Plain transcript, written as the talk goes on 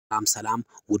ሰላም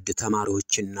ውድ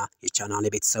ተማሪዎችና የቻናሌ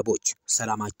ቤተሰቦች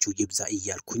ሰላማችሁ ይብዛ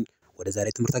እያልኩኝ ወደ ዛሬ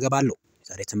ትምህርት ተገባለሁ።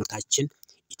 ዛሬ ትምህርታችን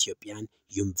ኢትዮጵያን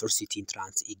ዩኒቨርሲቲ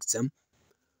ኢንትራንስ ኤግዛም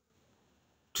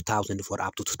 2004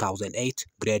 up to 2008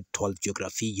 grade 12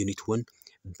 geography unit 1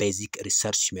 basic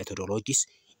research methodologies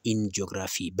in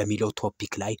geography በሚለው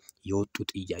ቶፒክ ላይ የወጡ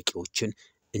ጥያቄዎችን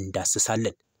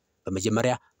እንዳስሳለን።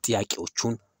 በመጀመሪያ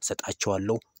ጥያቄዎቹን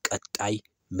ሰጣቸዋለሁ፣ ቀጣይ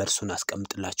መልሱን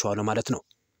አስቀምጥላችኋለሁ ማለት ነው።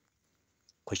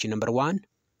 Question number 1.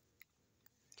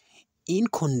 In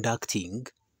conducting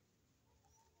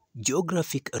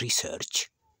geographic research,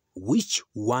 which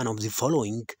one of the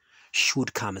following should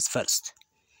come first?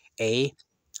 A.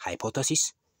 Hypothesis.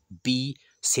 B.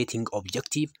 Setting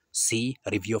objective. C.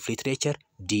 Review of literature.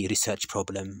 D. Research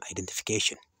problem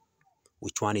identification.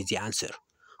 Which one is the answer?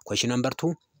 Question number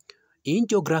 2. In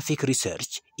geographic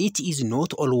research, it is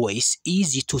not always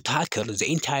easy to tackle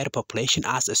the entire population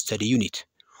as a study unit.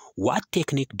 What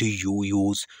technique do you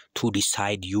use to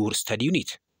decide your study unit?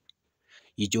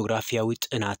 የጂኦግራፊያዊ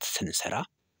ጥናት ስንሰራ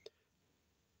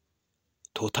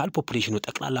ቶታል ፖፑሌሽኑ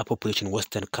ጠቅላላ ፖፑሌሽን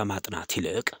ወስተን ከማጥናት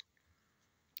ይልቅ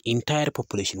ኢንታየር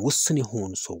ፖፑሌሽን ውስን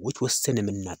የሆኑ ሰዎች ወስተን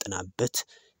የምናጠናበት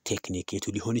ቴክኒክ የቱ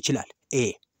ሊሆን ይችላል? A.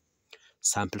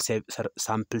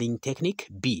 Sampling technique.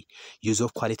 B. Use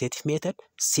of qualitative method.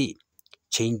 C.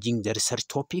 Changing the research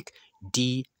topic. D.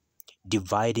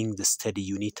 Dividing the study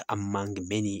unit among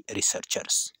many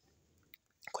researchers.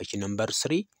 Question number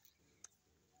 3.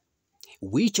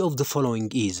 Which of the following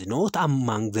is not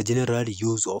among the general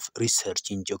use of research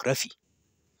in geography?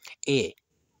 A.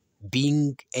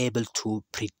 Being able to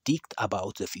predict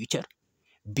about the future.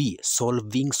 B.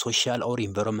 Solving social or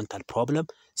environmental problem.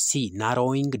 C.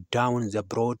 Narrowing down the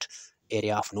broad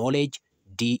area of knowledge.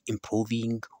 D.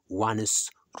 Improving one's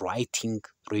writing,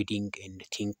 reading, and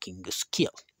thinking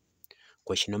skill.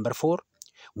 Question number 4.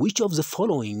 Which of the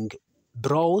following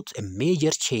brought a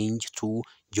major change to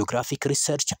geographic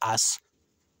research as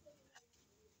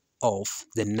of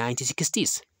the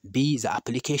 1960s? B. The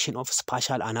application of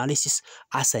spatial analysis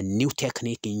as a new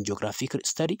technique in geographic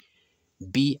study.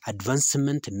 B.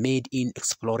 Advancement made in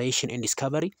exploration and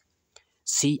discovery.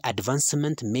 C.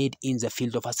 Advancement made in the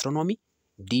field of astronomy.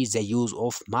 D. The use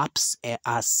of maps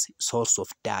as source of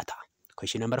data.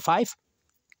 Question number 5.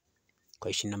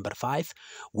 Question number 5.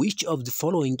 Which of the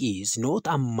following is not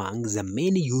among the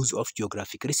main use of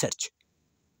geographic research?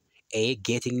 A.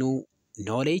 Getting new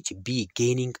knowledge. B.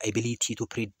 Gaining ability to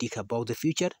predict about the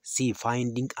future. C.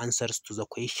 Finding answers to the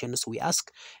questions we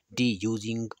ask. D.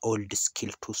 Using old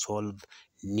skill to solve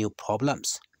new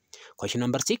problems. Question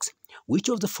number 6. Which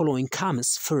of the following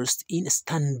comes first in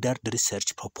standard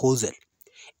research proposal?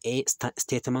 A.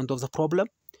 Statement of the problem.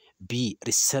 B.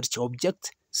 Research object.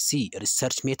 C.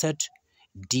 Research method.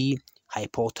 D.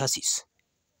 Hypothesis.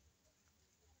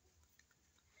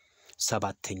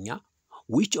 ሰባተኛ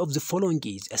Which of the following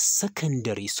is a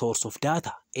secondary source of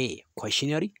data? A.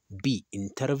 Questionnaire. B.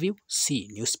 Interview. C.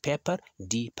 Newspaper.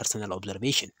 D. Personal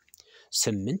observation.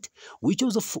 8.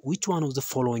 Which one of the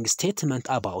following statement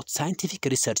about scientific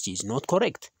research is not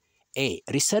correct? A.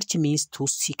 Research means to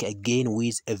seek again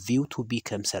with a view to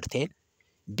become certain.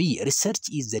 B. Research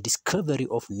is the discovery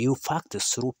of new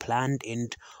facts through planned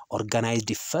and organized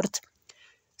effort.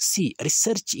 C.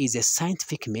 Research is a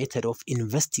scientific method of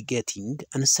investigating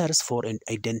answers for an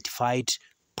identified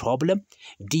problem.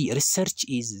 D. Research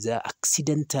is the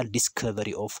accidental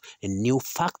discovery of a new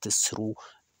fact through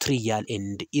trial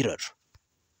and error.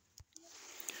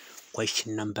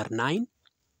 Question number 9.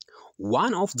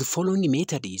 One of the following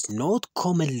methods is not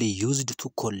commonly used to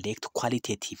collect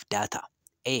qualitative data.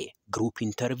 A. Group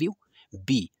interview.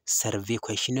 B. Survey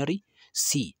questionnaire.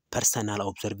 C. Personal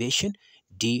observation.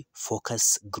 D.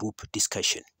 Focus group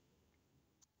discussion.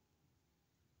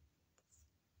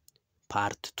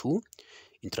 Part 2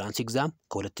 ኢንትራንስ ኤግዛም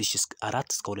ከ2004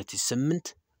 እስከ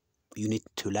 2008 ዩኒት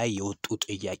 2 ላይ የወጡ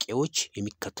ጥያቄዎች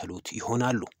የሚከተሉት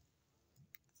ይሆናሉ።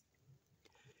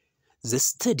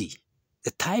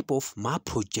 The type of map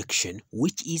projection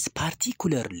which is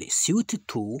particularly suited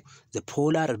to the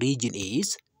polar region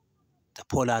is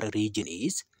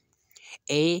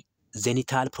A.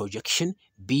 Zenithal projection.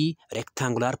 B.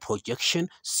 Rectangular projection.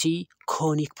 C.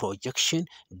 Conic projection.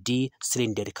 D.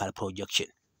 Cylindrical projection.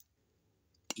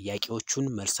 ጥያቄዎቹን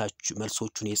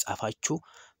መልሶቹን የጻፋችሁ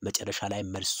መጨረሻ ላይ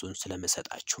መልሱን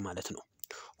ስለመሰጣችሁ ማለት ነው።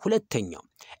 ሁለተኛው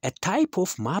A type of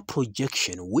map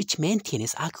projection which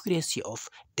maintains accuracy of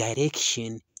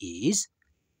direction is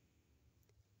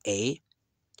A.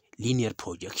 Linear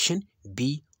projection. B.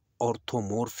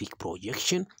 Orthomorphic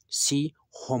projection. C.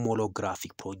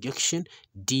 Homolographic projection.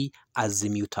 D.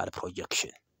 Azimuthal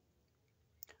projection.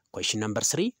 Question number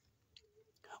 3.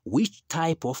 which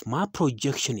type of map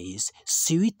projection is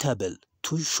suitable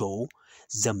to show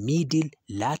the middle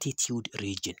latitude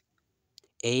region?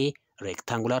 A.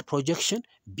 Rectangular projection,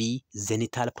 B.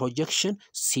 Zenithal projection,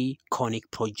 C.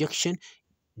 Conic projection,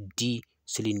 D.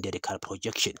 Cylindrical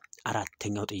projection.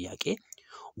 አራተኛው ጥያቄ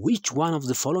which one of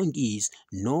the following is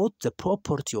not the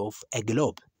property of a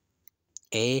globe?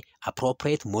 A.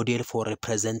 Appropriate model for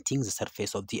representing the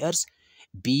surface of the earth.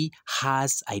 B.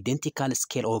 Has identical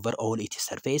scale over all its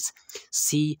surface.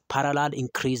 C. Parallel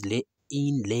increase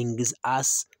in length as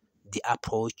they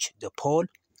approach the pole.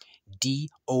 D.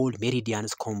 All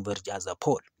meridians converge at the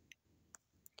pole.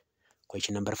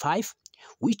 Question number 5.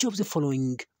 Which of the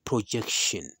following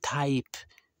projection type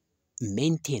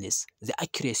maintains the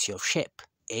accuracy of shape?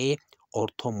 A.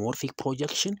 Orthomorphic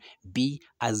projection, B.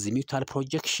 Azimuthal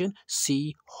projection,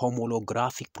 C.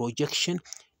 Homolographic projection,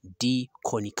 D.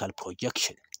 Conical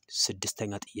projection.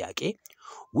 ስድስተኛ ጥያቄ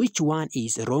which one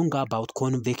is wrong about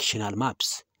convectional maps?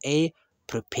 A.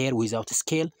 Prepare without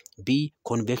scale, B.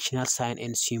 Convectional sign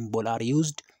and symbol are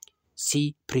used, C.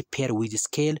 Prepare with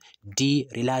scale, D.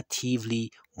 Relatively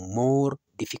more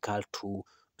difficult to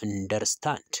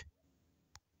understand.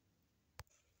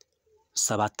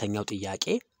 ሰባተኛው ጥያቄ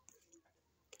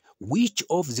which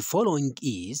of the following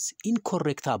is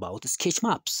incorrect about sketch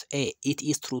maps? A. It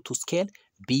is true to scale,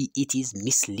 B. It is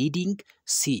misleading,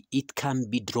 C. It can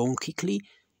be drawn quickly,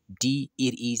 D.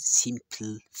 It is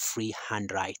simple freehand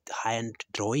hand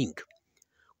drawing.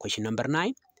 Question number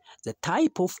 9. The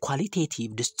type of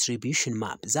qualitative distribution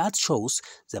map that shows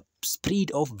the spread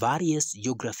of various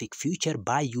geographic features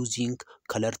by using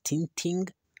color tinting,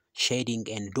 shading,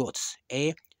 and dots. A.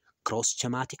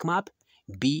 Cross-schematic map,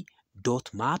 B. Dot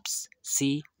maps, C.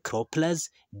 Croplus,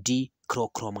 D.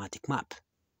 Chromatic map.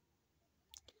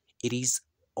 It is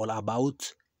all about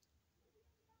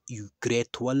grade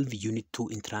 12 unit 2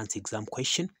 entrance exam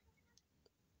question.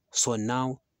 So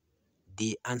now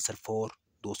the answer for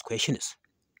those questions.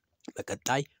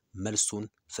 በቀጣይ መልሱን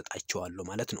ሰጣችኋለሁ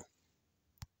ማለት ነው።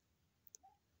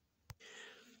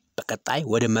 በቀጣይ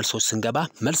ወደ መልሶች ስንገባ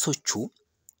መልሶቹ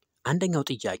አንደኛው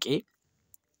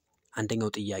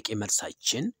ጥያቄ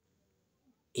መልሳችን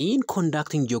in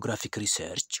conducting geographic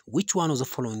research which one of the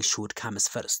following should comes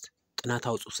first?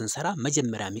 ጥናታዊ ጽሑፍ ስንሰራ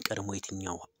መጀመሪያ የሚቀርበው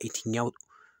የትኛው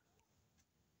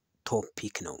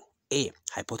ቶፒክ ነው? A.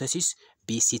 Hypothesis, B.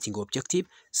 Setting objective,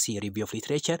 C. Review of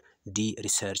literature, D.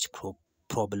 Research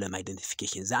problem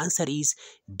identification. The answer is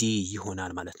D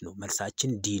ይሆናል ማለት ነው።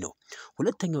 መልሳችን D ነው።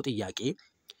 ሁለተኛው ጥያቄ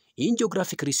in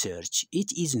geographic research it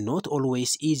is not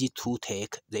always easy to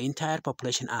take the entire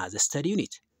population as a study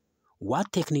unit. What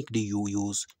technique do you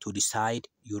use to decide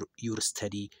your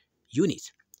study unit?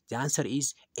 The answer is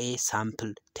A.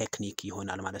 Sample technique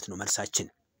ይሆናል ማለት ነው። መልሳችን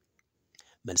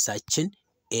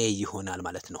A ይሆናል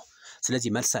ማለት ነው። ስለዚህ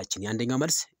መልሳችን የአንደኛው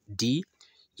መልስ D፣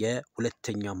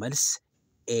 የሁለተኛው መልስ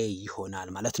A ይሆናል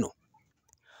ማለት ነው።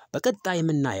 በቀጣይ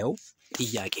የምናየው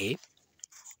ጥያቄ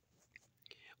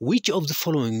which of the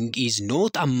following is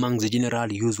not among the general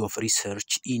use of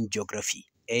research in geography?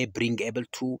 A. Being able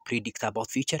to predict about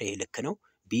future, ይሄ ልክ ነው።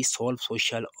 B. Solve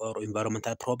social or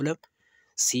environmental problem,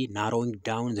 C. Narrowing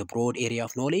down the broad area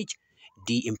of knowledge, D.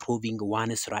 Improving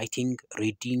one's writing,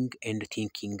 reading and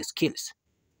thinking skills.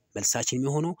 መልሳችን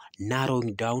የሚሆነው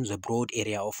narrowing down the broad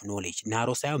area of knowledge።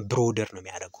 narrow ሳይሆን broader ነው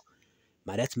የሚያደርገው።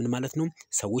 ማለት ምን ማለት ነው?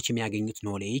 ሰዎች የሚያገኙት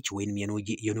ኖሌጅ ወይንም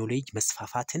የኖሌጅ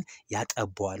መስፋፋትን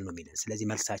ያጠበዋል ነው የሚለን። ስለዚህ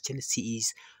መልሳችን C is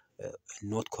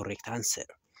not correct answer።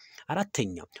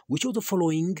 አራተኛ which of the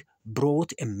following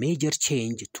brought a major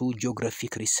change to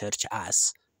geographic research as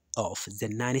of the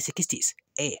 1960s?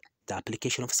 A. The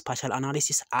application of spatial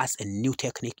analysis as a new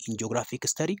technique in geographic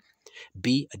study, B.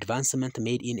 Advancement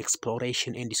made in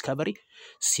exploration and discovery,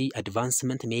 C.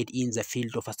 Advancement made in the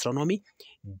field of astronomy,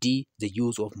 D. The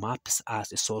use of maps as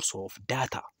a source of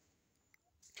data.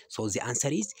 So the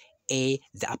answer is A.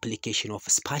 The application of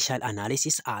spatial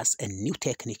analysis as a new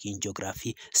technique in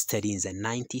geography study in the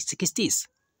 1960s.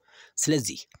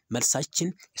 ስለዚህ መልሳችን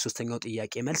የሶስተኛው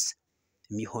ጥያቄ መልስ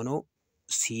የሚሆነው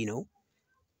C ነው።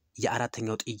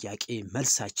 የአራተኛው ጥያቄ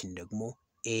መልሳችን ደግሞ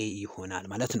A ይሆናል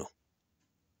ማለት ነው።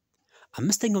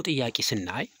 አምስተኛው ጥያቄ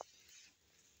ስናይ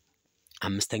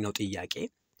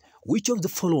which of the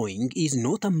following is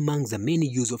not among the main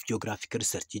use of geographic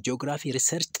research? የጂኦግራፊ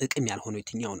ሪሰርች ጥቅም ያልሆነው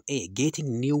የትኛው ነው? A. Getting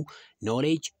new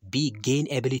knowledge, B. Gain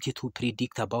ability to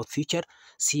predict about future,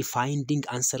 C. Finding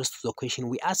answers to the question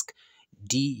we ask,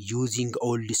 D. Using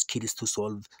old skills to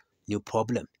solve new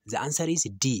problem. The answer is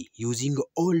D. Using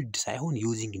old ሳይሆን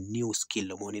using new skill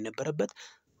ለመሆን የነበረበት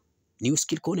new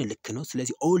skill ከሆነ ልክ ነው።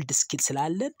 ስለዚህ old skill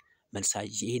ስላለን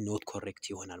መልሳችን ይሄ ኖት ኮሬክት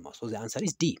ይሆናል ማለት ነው። the answer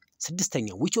is D።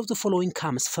 ስድስተኛው which of the following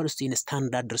comes first in a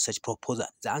standard research proposal?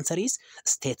 the answer is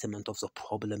statement of the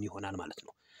problem ይሆናል ማለት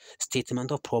ነው። statement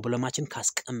of problemአችን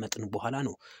ካስቀመጥን በኋላ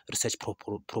ነው ሪሰርች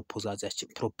ፕሮፖዛላችን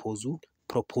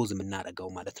ፕሮፖዝ የምናደርገው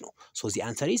ማለት ነው። so the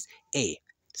answer is A።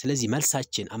 ስለዚህ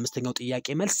መልሳችን አምስተኛው ጥያቄ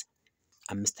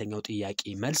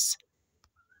መልስ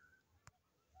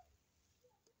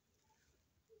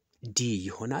ዲ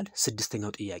ይሆናል።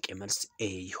 ስድስተኛው ጥያቄ መልስ ኤ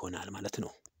ይሆናል ማለት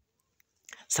ነው።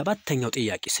 ሰባተኛው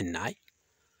ጥያቄ ስናይ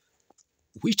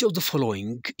which of the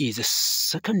following is a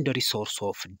secondary source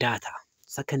of data?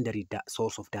 secondary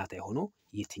source of data የሆነው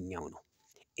የትኛው ነው?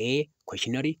 A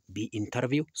questionnaire፣ B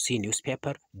interview፣ C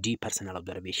newspaper፣ D personal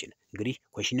observation። እንግዲህ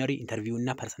questionnaire፣ interview እና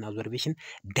personal observation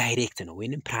ዳይሬክት ነው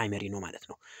ወይንም ፕራይመሪ ነው ማለት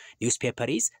ነው። newspaper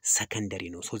is secondary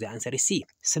ነው። so the answer is C።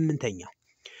 ስምንተኛው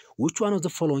which one of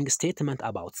the following statement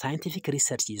about scientific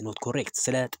research is not correct?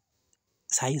 ስለ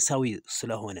ሳይንሳዊ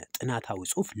ስለሆነ ጥናታዊ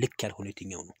ጽሑፍ ልክ ያልሆነ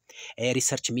የትኛው ነው? A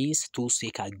research means to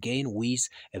seek again with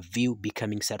a view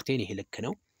becoming certain። ይሄ ልክ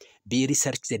ነው። B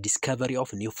research the discovery of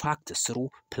new facts through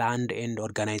planned and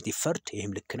organized effort።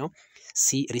 ይሄም ልክ ነው። C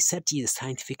research is a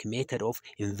scientific method of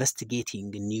investigating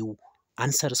new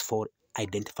answers for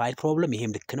identified problem።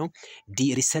 ይሄም ልክ ነው። D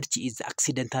research is the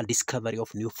accidental discovery of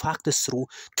new facts through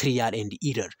trial and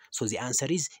error። so the answer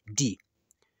is D።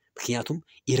 ምክንያቱም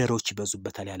ኢረሮች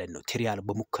ይበዙበታል ያለን ነው። ትሪያል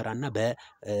በሙከራና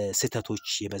በስህተቶች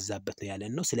የበዛበት ነው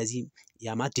ያለን ነው። ስለዚህ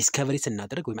ያማት ዲስከቨሪ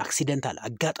ስናደርግ ወይም አክሲደንታል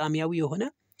አጋጣሚያዊ የሆነ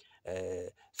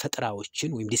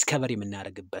ፈጠራዎችን ወይም ዲስከቨሪ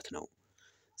የምናደርግበት ነው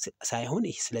ሳይሆን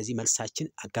ይህ ስለዚህ መልሳችን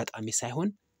አጋጣሚ ሳይሆን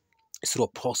ስሮ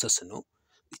ፕሮሰስ ነው።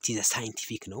 ኢት ኢዝ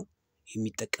ሳይንቲፊክ ነው።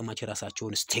 የሚጠቀማቸው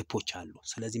የራሳቸውን ስቴፖች አሉ።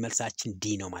 ስለዚህ መልሳችን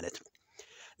ዲ ነው ማለት ነው።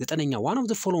 ዘጠነኛ one of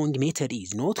the following method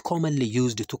is not commonly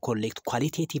used to collect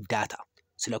qualitative data።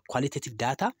 ስለ ኳሊቴቲቭ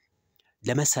ዳታ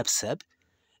ለመሰብሰብ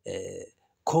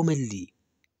ኮመንሊ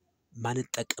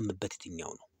ማንጠቀምበት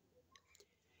የትኛው ነው?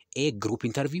 A group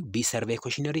interview፣ B survey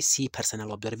questionnaire፣ C personal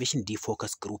observation፣ D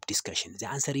focus group discussion። the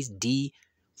answer is D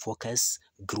focus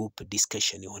group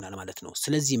discussion ይሆናል ማለት ነው።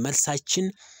 ስለዚህ መልሳችን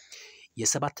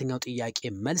የሰባተኛው ጥያቄ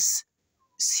መልስ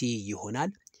C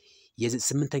ይሆናል።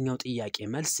 የስምንተኛው ጥያቄ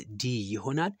መልስ D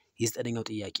ይሆናል። የዘጠነኛው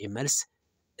ጥያቄ መልስ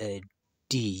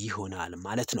D ይሆናል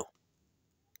ማለት ነው።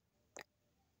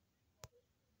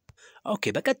 ኦኬ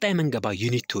በቀጣይ መንገባ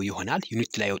ዩኒት 2 ይሆናል።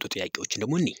 ዩኒት ላይ ያወጡ ጥያቄዎችን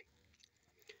ደግሞ እንይ።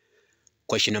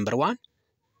 question number 1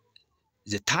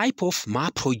 the type of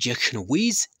map projection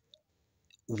with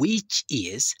which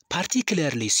is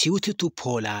particularly suited to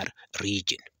polar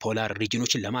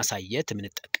regionዎችን ለማሳየት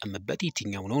የምንጠቀምበት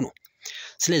የትኛው ነው ነው።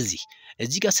 ስለዚህ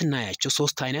እዚህ ጋር ስናያቸው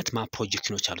ሶስት አይነት ማፕ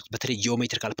ፕሮጀክሽኖች አሉት። በተለይ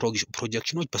ጂኦሜትሪካል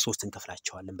ፕሮጀክሽኖች በሶስት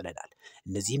እንከፍላቸዋለን ብለናል።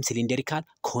 እነዚህም ሲሊንደሪካል፣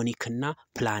 ኮኒክ እና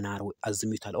ፕላናር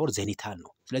አዝሚታል ኦር ዜኒታል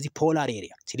ነው። ስለዚህ ፖላር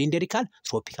ኤሪያ ሲሊንደሪካል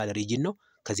ትሮፒካል ሪጅን ነው።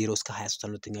 ከ0 እስከ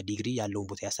 23.2 ዲግሪ ያለውን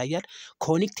ቦታ ያሳያል።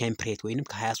 ኮኒክ ቴምፕሬት ወይንም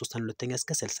ከ23.2 እስከ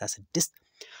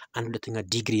 66.1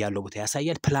 ዲግሪ ያለው ቦታ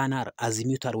ያሳያል። ፕላናር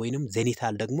አዝሚታል ወይንም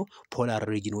ዜኒታል ደግሞ ፖላር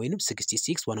ሪጅን ወይንም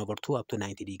 66/1/2 up to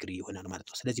 90 ዲግሪ ይሆናል ማለት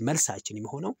ነው። ስለዚህ መልሳችን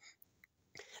የሚሆነው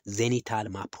ዜኒታል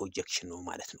ማፕ ፕሮጀክሽን ነው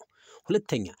ማለት ነው።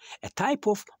 ሁለተኛ a type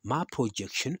of map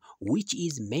projection which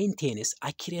is maintains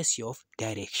accuracy of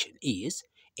direction is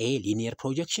A linear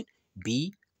projection, B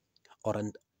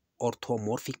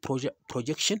orthomorphic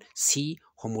projection, C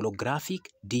homolographic፣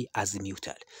 D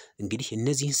azimuthal። እንግዲህ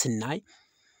እነዚህን ስናይ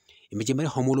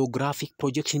የመጀመሪያው homolographic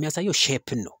projection የሚያሳየው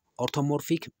ሼፕን ነው።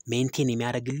 ኦርቶሞርፊክ ሜንቴን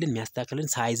የሚያደርግልን የሚያስተካክልን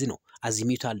ሳይዝ ነው።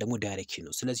 አዚሙታል ደግሞ ዳይሬክሽን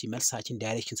ነው። ስለዚህ መልሳችን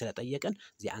ዳይሬክሽን ስለጠየቀን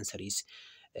the answer is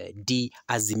D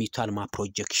azimuthal map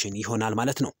projection ይሆናል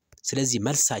ማለት ነው። ስለዚህ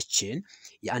መልሳችን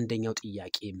የአንደኛው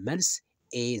ጥያቄ መልስ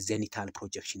A ዜኒታል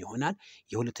ፕሮጀክሽን ይሆናል።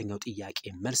 የሁለተኛው ጥያቄ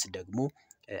መልስ ደግሞ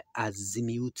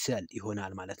አዚሙታል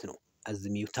ይሆናል ማለት ነው።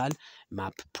 አዚሙታል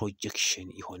ማፕ ፕሮጀክሽን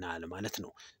ይሆናል ማለት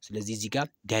ነው። ስለዚህ እዚህ ጋር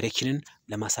ዳይሬክሽንን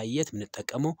ለማሳየት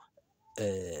የምንጠቀመው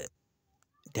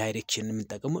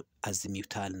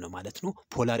አዚሙታል ነው ማለት ነው።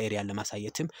 ፖላር ኤሪያን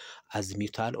ለማሳየትም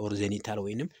አዚሙታል ኦር ዜኒታል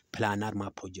ወይንም ፕላናር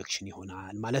ማፕ ፕሮጀክሽን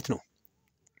ይሆናል ማለት ነው።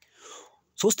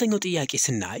 ሶስተኛው ጥያቄ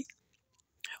ስናይ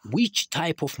which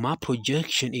type of map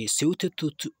projection is suited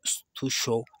to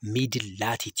show middle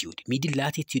latitude? middle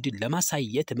latitude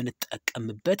ለማሳየት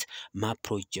የምንጠቀምበት ማፕ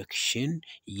ፕሮጀክሽን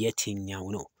የትኛው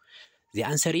ነው? the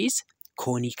answer is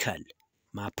conical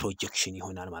ማፕ ፕሮጀክሽን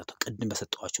ይሆናል ማለት ነው። ቅድም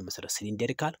በሰጠዋችሁ መሰረት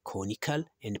ሲሊንደሪካል፣ ኮኒካል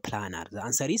and planar። the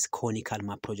answer is conical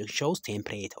map projection shows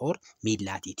temperate or mid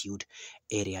latitude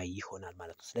area ይሆናል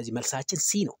ማለት ነው። ስለዚህ መልሳችን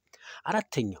C ነው።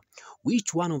 አራተኛው which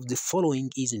one of the following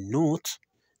is not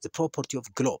the property of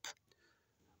globe?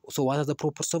 so what are the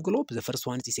properties of globe? the first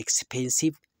one is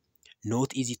expensive, not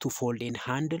easy to fold and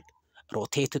handle,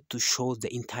 rotated to show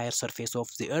the entire surface of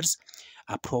the Earth.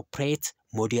 Appropriate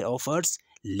model of Earth.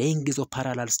 Length of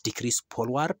parallels decrease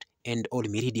poleward and all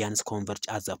meridians converge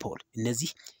at the pole.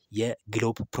 እነዚህ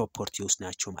የግሎብ ፕሮፐርቲዎች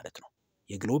ናቸው ማለት ነው።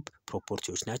 የግሎብ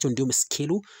ፕሮፐርቲዎች ናቸው። እንዲሁም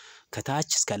ስኬሉ ከታች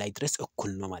እስከ ላይ ድረስ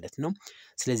እኩል ነው ማለት ነው።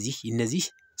 ስለዚህ እነዚህ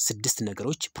 6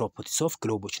 ነገሮች ፕሮፐርቲስ ኦፍ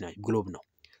ግሎብ ነው።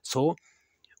 So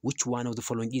which one of the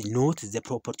following is not the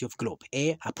property of globe? A.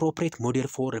 Appropriate model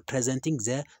for representing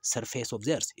the surface of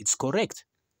the Earth. It's correct.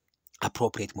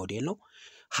 Appropriate model no.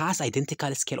 Has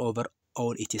identical scale over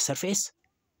all its surface.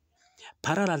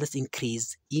 Parallels increase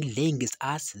in length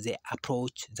as they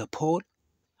approach the pole.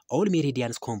 All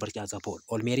meridians converge at the pole.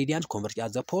 All meridians converge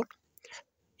at the pole.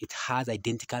 It has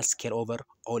identical scale over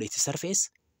all its surface.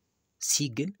 ሲ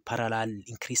ግን ፓራላል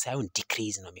ኢንክሪዝ ሳይሆን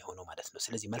ዲክሪዝ ነው የሚሆነው ማለት ነው።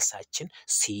 ስለዚህ መልሳችን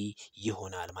ሲ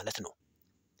ይሆናል ማለት ነው።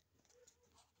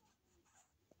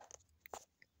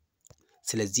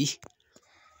 ስለዚህ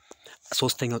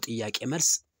ሶስተኛው ጥያቄ መልስ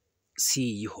ሲ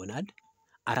ይሆናል።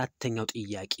 አራተኛው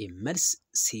ጥያቄ መልስ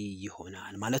ሲ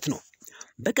ይሆናል ማለት ነው።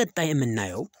 በቀጣይ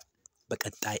የምናየው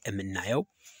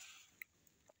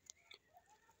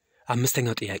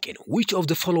አምስተኛው ጥያቄ ነው። Which of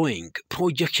the following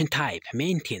projection type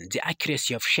maintain the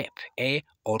accuracy of shape? A.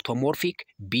 Orthomorphic.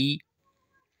 B.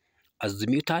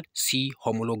 Azimuthal. C.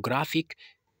 Homolographic.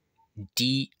 D.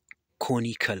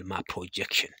 Conical map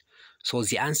projection. So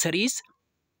the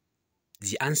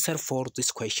answer for this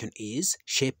question is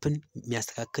shape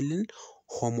የሚያስተካክልን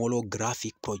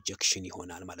homolographic projection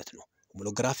ይሆናል ማለት ነው።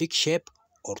 homolographic shape,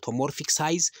 orthomorphic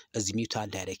size, azimuthal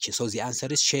direction. So the answer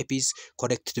is shape is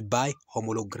corrected by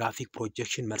homolographic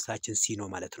projection. መልሳችን ሲ ነው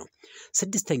ማለት ነው።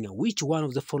 ስድስተኛ which one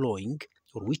of the following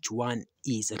or which one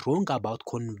is wrong about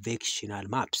conventional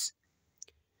maps?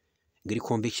 እንግዲህ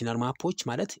ኮንቬንሽናል ማፖች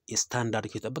ማለት የስታንዳርድ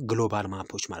የተጠበቀ ግሎባል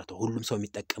ማፖች ማለት ነው። ሁሉም ሰው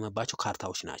የሚጠቀምባቸው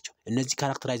ካርታዎች ናቸው። እነዚህ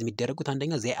ካራክተራይዝ የሚደረጉት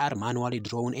አንደኛ they are manually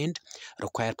drawn and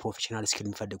require professional skill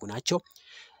የሚፈልጉ ናቸው።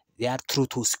 they are true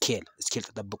to scale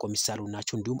ተጠብቆ የሚሳሉ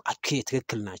ናቸው። እንዲሁም accurate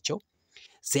ትክክል ናቸው።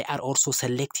 they are also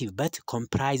selective but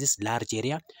comprises large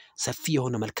area ሰፊ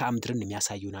የሆነ መልክዓ ምድርን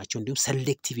የሚያሳዩ ናቸው። እንዲሁም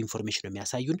selective information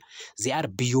የሚያሳዩን they are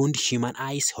beyond human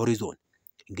eyes horizon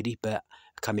እንግዲህ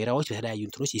በካሜራዎች በተለያዩ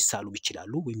እንትኖች ይሳሉ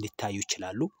ይችላሉ ወይም ሊታዩ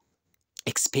ይችላሉ።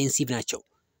 ኤክስፔንሲቭ ናቸው፣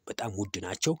 በጣም ውድ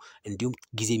ናቸው። እንዲሁም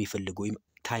ጊዜ የሚፈልጉ ወይም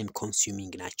ታይም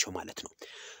ኮንሱሚንግ ናቸው ማለት ነው።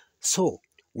 so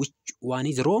which one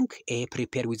is wrong? A.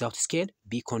 Prepare without scale.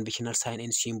 B. Conventional sign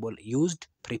and symbol used.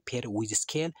 Prepare with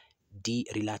scale. D.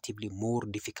 Relatively more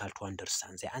difficult to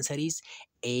understand. The answer is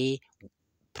A.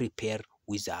 Prepare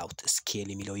without scale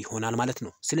የሚለው ይሆናል ማለት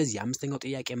ነው። ስለዚህ አምስተኛው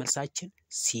ጥያቄ መልሳችን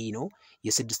ሲ ነው።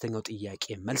 የስድስተኛው ጥያቄ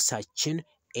መልሳችን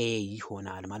ኤ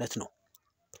ይሆናል ማለት ነው።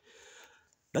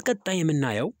 በቀጣይ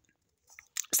የምናየው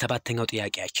ሰባተኛው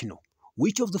ጥያቄያችን ነው።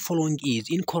 which of the following is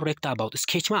incorrect about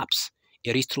sketch maps?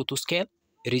 It is true to scale.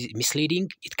 It is misleading.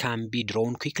 It can be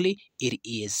drawn quickly. It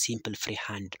is simple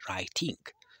freehand writing.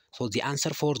 So the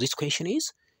answer for this question is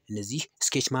እነዚህ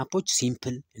sketch maps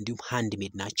simple እንዲሁም hand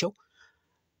made ናቸው።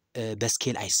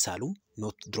 በስኬል አይሳሉም።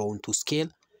 not drawn to scale.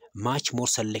 much more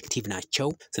selective ናቸው።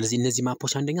 ስለዚህ እነዚህ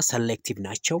ማፖች አንደኛ selective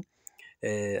ናቸው።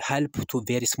 help to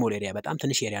very small area በጣም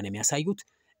ትንሽ ኤሪያ ነው የሚያሳዩት።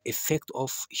 effect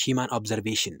of human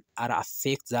observation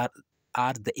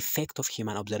are the effect of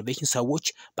human observation ሰዎች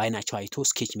በአይናቸው አይቶ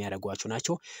ስኬች የሚያደርጓቸው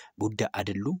ናቸው። ውድ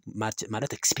አይደሉም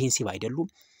ማለት ኤክስፔንሲቭ አይደሉም።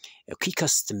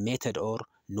 quickest method or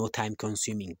no time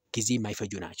consuming ጊዜ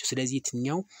የማይፈጁ ናቸው። ስለዚህ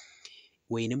የትኛው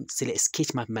ወይንም ስለ ስኬች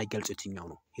ማፕ የማይገልጹ የትኛው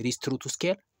ነው? it is true to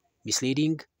scale,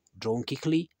 misleading, drawn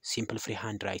quickly, simple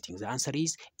freehand writing. the answer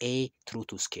is A. true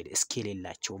to scale. ስኬል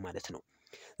የላቸው ማለት ነው።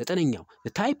 ዘጠነኛው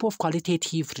the type of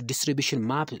qualitative distribution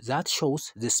map that shows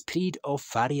the spread of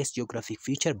various geographic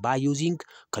features by using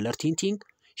color tinting,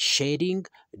 shading,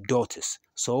 dots.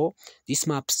 So these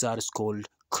maps are called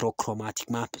chromatic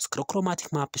maps.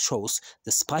 Chromatic map shows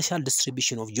the spatial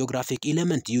distribution of geographic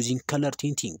element using color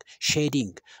tinting,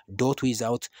 shading, dot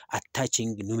without attaching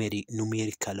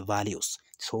numerical values.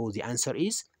 So the answer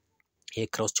is A.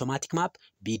 chromatic map,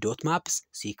 B. dot maps,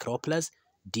 C. plus,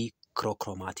 D.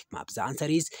 chromatic map. The answer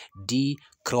is D.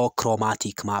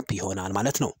 chromatic map ይሆናል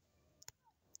ማለት ነው።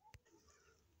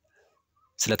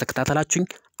 ስለተከታተላችሁኝ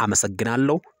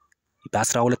አመሰግናለሁ።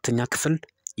 በ12ኛ ክፍል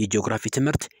የጂኦግራፊ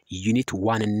ትምህርት ዩኒት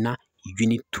 1 እና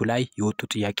ዩኒት 2 ላይ የወጡ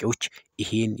ጥያቄዎች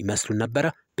ይሄን ይመስሉ ነበር።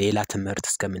 በሌላ ትምህርት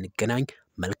እስከምንገናኝ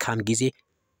መልካም ጊዜ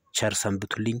ቸር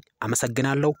ሰንብቱልኝ።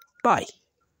 አመሰግናለሁ። ባይ